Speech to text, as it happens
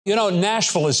You know,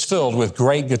 Nashville is filled with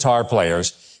great guitar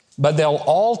players, but they'll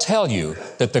all tell you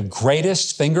that the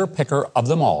greatest finger picker of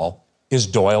them all is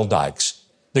Doyle Dykes,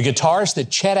 the guitarist that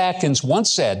Chet Atkins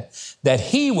once said that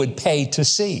he would pay to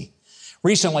see.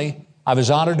 Recently, I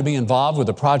was honored to be involved with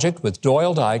a project with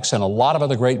Doyle Dykes and a lot of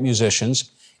other great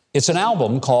musicians. It's an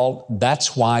album called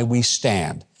That's Why We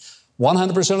Stand.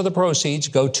 100% of the proceeds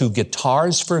go to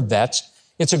Guitars for Vets.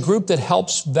 It's a group that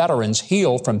helps veterans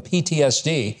heal from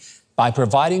PTSD by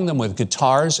providing them with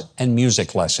guitars and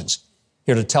music lessons.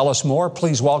 Here to tell us more,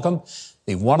 please welcome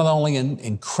the one and only and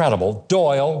incredible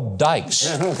Doyle Dykes.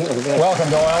 Welcome,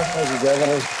 Doyle. Thank you,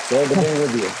 Governor. Glad to be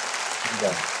with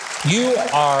you. You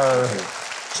are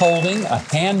holding a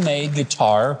handmade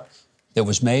guitar that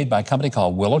was made by a company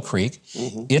called Willow Creek.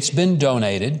 It's been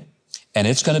donated, and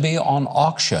it's going to be on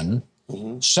auction.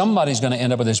 Somebody's going to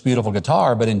end up with this beautiful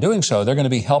guitar, but in doing so, they're going to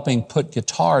be helping put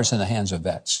guitars in the hands of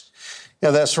vets. Yeah,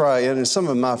 that's right. And some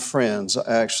of my friends,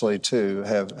 actually, too,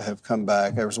 have come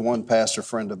back. There was one pastor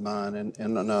friend of mine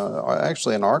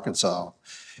actually in Arkansas,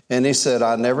 and he said,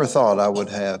 I never thought I would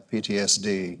have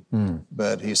PTSD,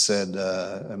 but he said,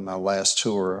 in my last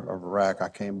tour of Iraq, I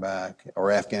came back, or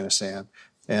Afghanistan,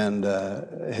 and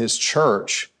his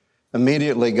church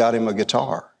immediately got him a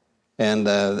guitar. And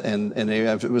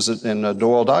it was in a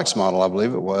Doyle Dykes model, I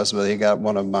believe it was, but he got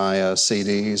one of my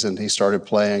CDs and he started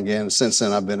playing again. Since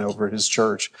then, I've been over at his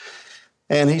church.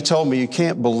 And he told me, you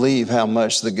can't believe how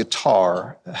much the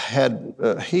guitar had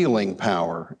healing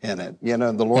power in it. You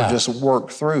know, the Lord just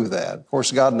worked through that. Of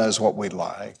course, God knows what we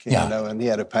like, you know, and he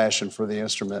had a passion for the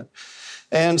instrument.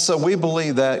 And so we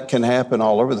believe that can happen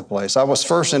all over the place. I was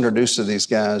first introduced to these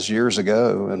guys years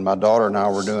ago, and my daughter and I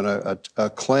were doing a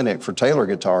clinic for Taylor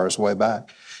guitars way back,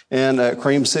 and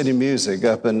Cream City Music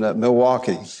up in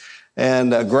Milwaukee.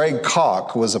 And Greg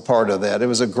Koch was a part of that. It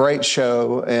was a great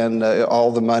show, and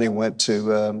all the money went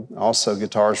to also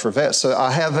Guitars for Vets. So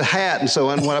I have a hat, and so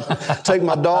when I take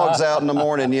my dogs out in the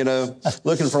morning, you know,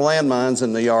 looking for landmines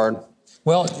in the yard,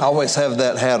 well, I always have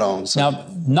that hat on. So. Now,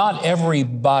 not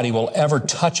everybody will ever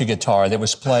touch a guitar that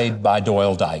was played by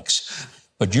Doyle Dykes,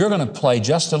 but you're going to play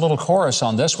just a little chorus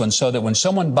on this one so that when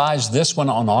someone buys this one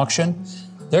on auction,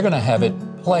 they're going to have it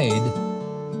played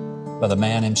by the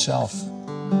man himself.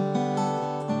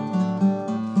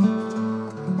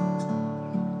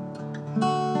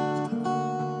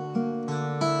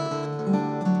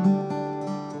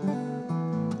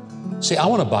 See, I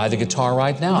want to buy the guitar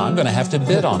right now. I'm going to have to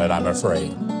bid on it, I'm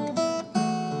afraid.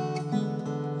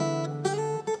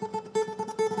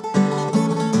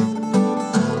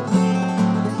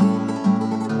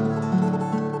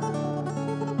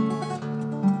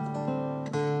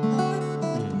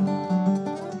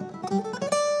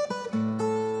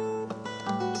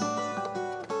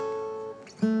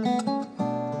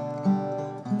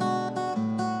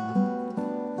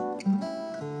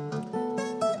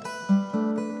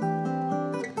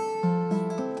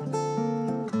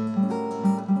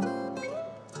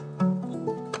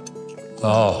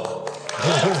 Oh,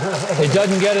 it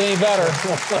doesn't get any better.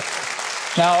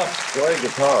 Now, great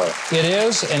guitar. It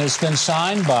is, and it's been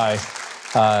signed by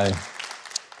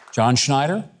John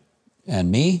Schneider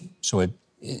and me, so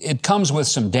it comes with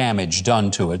some damage done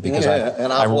to it because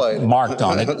I marked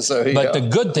on it. So but the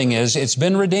good thing is it's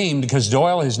been redeemed because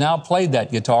Doyle has now played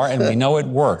that guitar and we know it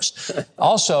works.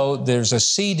 Also, there's a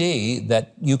CD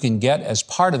that you can get as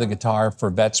part of the Guitar for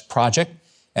Vets project.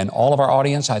 And all of our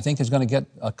audience, I think, is going to get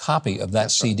a copy of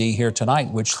that CD here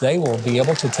tonight, which they will be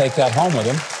able to take that home with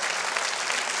them.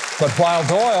 But while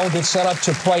Doyle gets set up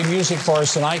to play music for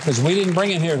us tonight, because we didn't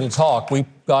bring him here to talk, we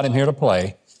got him here to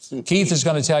play, Keith is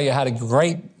going to tell you how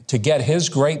to get his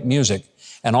great music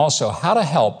and also how to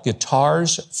help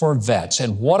Guitars for Vets.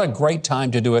 And what a great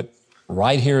time to do it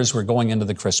right here as we're going into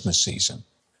the Christmas season.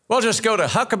 Well, just go to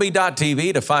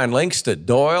Huckabee.tv to find links to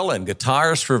Doyle and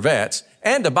Guitars for Vets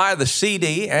and to buy the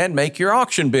CD and make your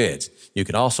auction bids. You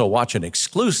can also watch an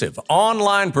exclusive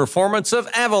online performance of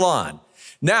Avalon.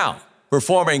 Now,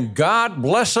 performing God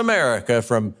Bless America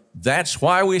from That's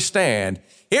Why We Stand,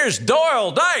 here's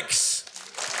Doyle Dykes.